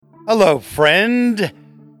Hello, friend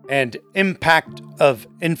and Impact of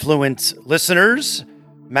Influence listeners.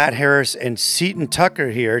 Matt Harris and Seton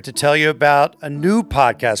Tucker here to tell you about a new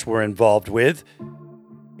podcast we're involved with.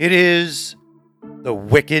 It is The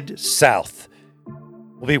Wicked South.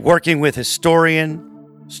 We'll be working with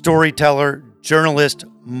historian, storyteller, journalist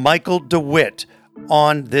Michael DeWitt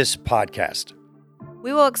on this podcast.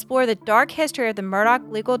 We will explore the dark history of the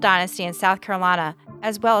Murdaugh legal dynasty in South Carolina,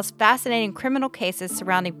 as well as fascinating criminal cases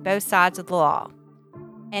surrounding both sides of the law.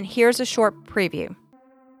 And here's a short preview.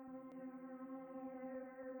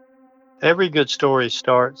 Every good story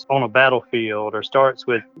starts on a battlefield or starts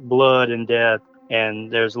with blood and death,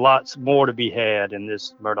 and there's lots more to be had in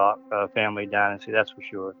this Murdaugh family dynasty, that's for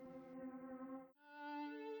sure.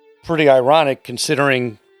 Pretty ironic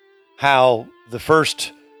considering how the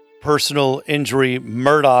first personal injury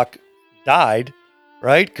Murdaugh died,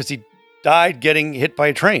 right? Because he died getting hit by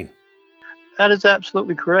a train. That is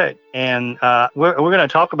absolutely correct. And we're going to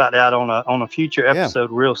talk about that on a future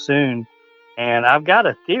episode real soon. And I've got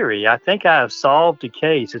a theory. I think I have solved the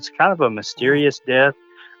case. It's kind of a mysterious death.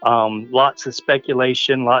 Lots of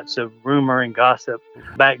speculation, lots of rumor and gossip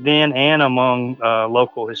back then and among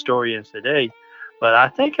local historians today. But I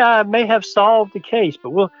think I may have solved the case.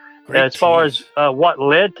 But as far as what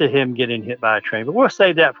led to him getting hit by a train, but we'll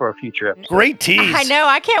save that for a future episode. Great tease. I know.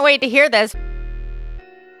 I can't wait to hear this.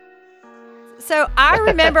 So I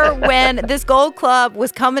remember when this Gold Club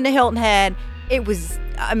was coming to Hilton Head,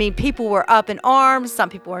 people were up in arms. Some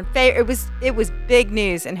people were in favor. It was big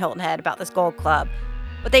news in Hilton Head about this Gold Club.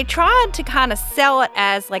 But they tried to kind of sell it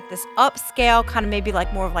as like this upscale, kind of maybe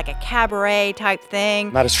like more of like a cabaret type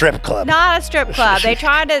thing. Not a strip club. Not a strip club. They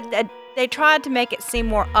tried to make it seem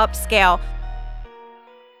more upscale.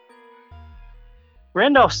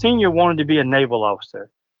 Randolph Sr. wanted to be a naval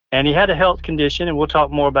officer, and he had a health condition, and we'll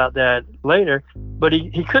talk more about that later, but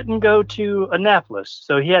he couldn't go to Annapolis,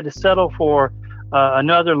 so he had to settle for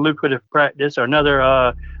another lucrative practice or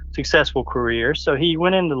another successful career, so he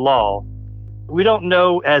went into law. We don't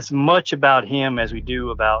know as much about him as we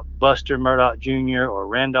do about Buster Murdaugh Jr. or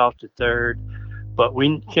Randolph III, but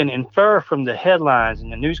we can infer from the headlines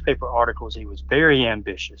and the newspaper articles he was very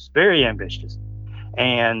ambitious,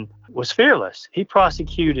 and was fearless. He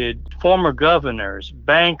prosecuted former governors,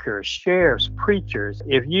 bankers, sheriffs, preachers.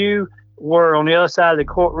 If you were on the other side of the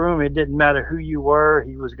courtroom, it didn't matter who you were,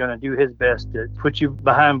 he was going to do his best to put you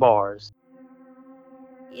behind bars.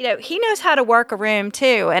 You know, he knows how to work a room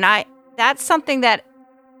too, and that's something that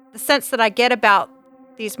the sense that I get about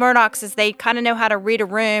these Murdaughs is they kind of know how to read a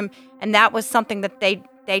room, and that was something that they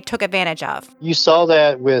took advantage of. You saw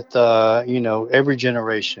that with every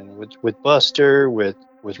generation, with Buster, with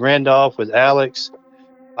Randolph, with Alex.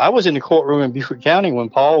 I was in the courtroom in Beaufort County when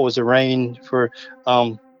Paul was arraigned for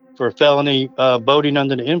felony boating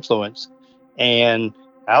under the influence, and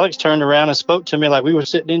Alex turned around and spoke to me like we were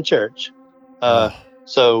sitting in church.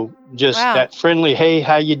 So just that friendly, hey,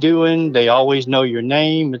 how you doing? They always know your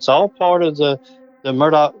name. It's all part of the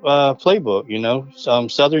Murdaugh playbook, some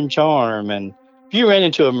Southern charm. And if you ran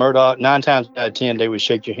into a Murdaugh, 9 times out of 10, they would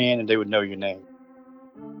shake your hand and they would know your name.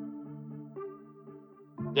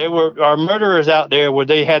 There are murderers out there where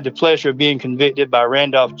they had the pleasure of being convicted by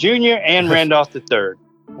Randolph Jr. and Randolph III.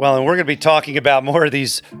 Well, and we're going to be talking about more of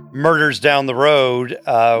these murders down the road.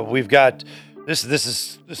 We've got this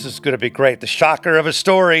is going to be great. The shocker of a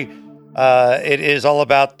story. It is all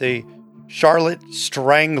about the Charlotte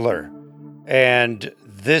Strangler, and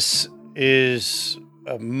this is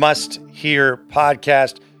a must-hear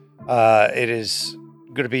podcast. It is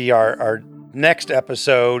going to be our next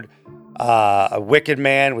episode. A wicked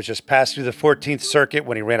man was just passed through the 14th Circuit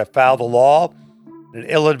when he ran afoul of the law. An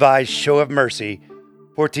ill-advised show of mercy.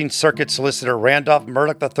 14th Circuit solicitor Randolph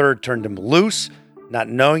Murdaugh III turned him loose, not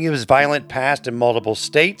knowing of his violent past in multiple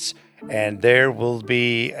states, and there will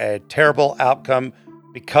be a terrible outcome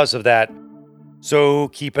because of that. So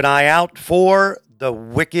keep an eye out for the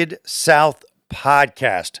Wicked South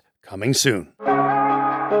podcast coming soon.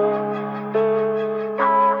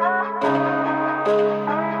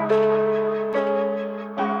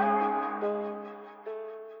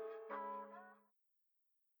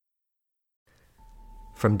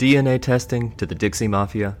 From DNA testing to the Dixie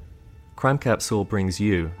Mafia, Crime Capsule brings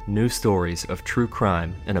you new stories of true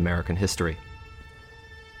crime in American history.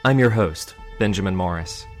 I'm your host, Benjamin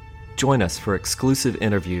Morris. Join us for exclusive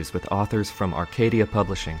interviews with authors from Arcadia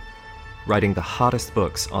Publishing, writing the hottest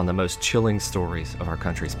books on the most chilling stories of our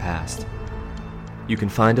country's past. You can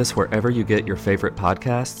find us wherever you get your favorite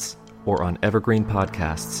podcasts or on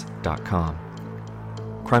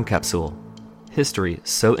evergreenpodcasts.com. Crime Capsule. History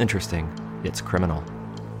so interesting, it's criminal.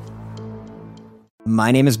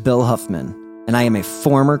 My name is Bill Huffman, and I am a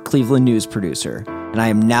former Cleveland news producer, and I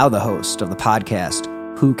am now the host of the podcast,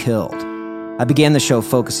 Who Killed? I began the show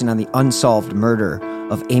focusing on the unsolved murder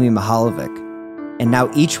of Amy Mihaljevic, and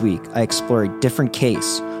now each week I explore a different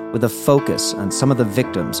case with a focus on some of the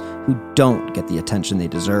victims who don't get the attention they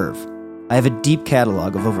deserve. I have a deep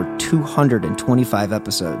catalog of over 225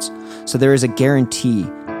 episodes, so there is a guarantee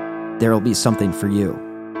there will be something for you.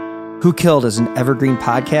 Who Killed is an evergreen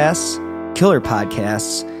podcasts, killer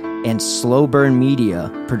podcasts, and slow burn media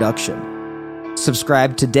production.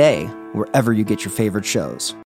 Subscribe today wherever you get your favorite shows.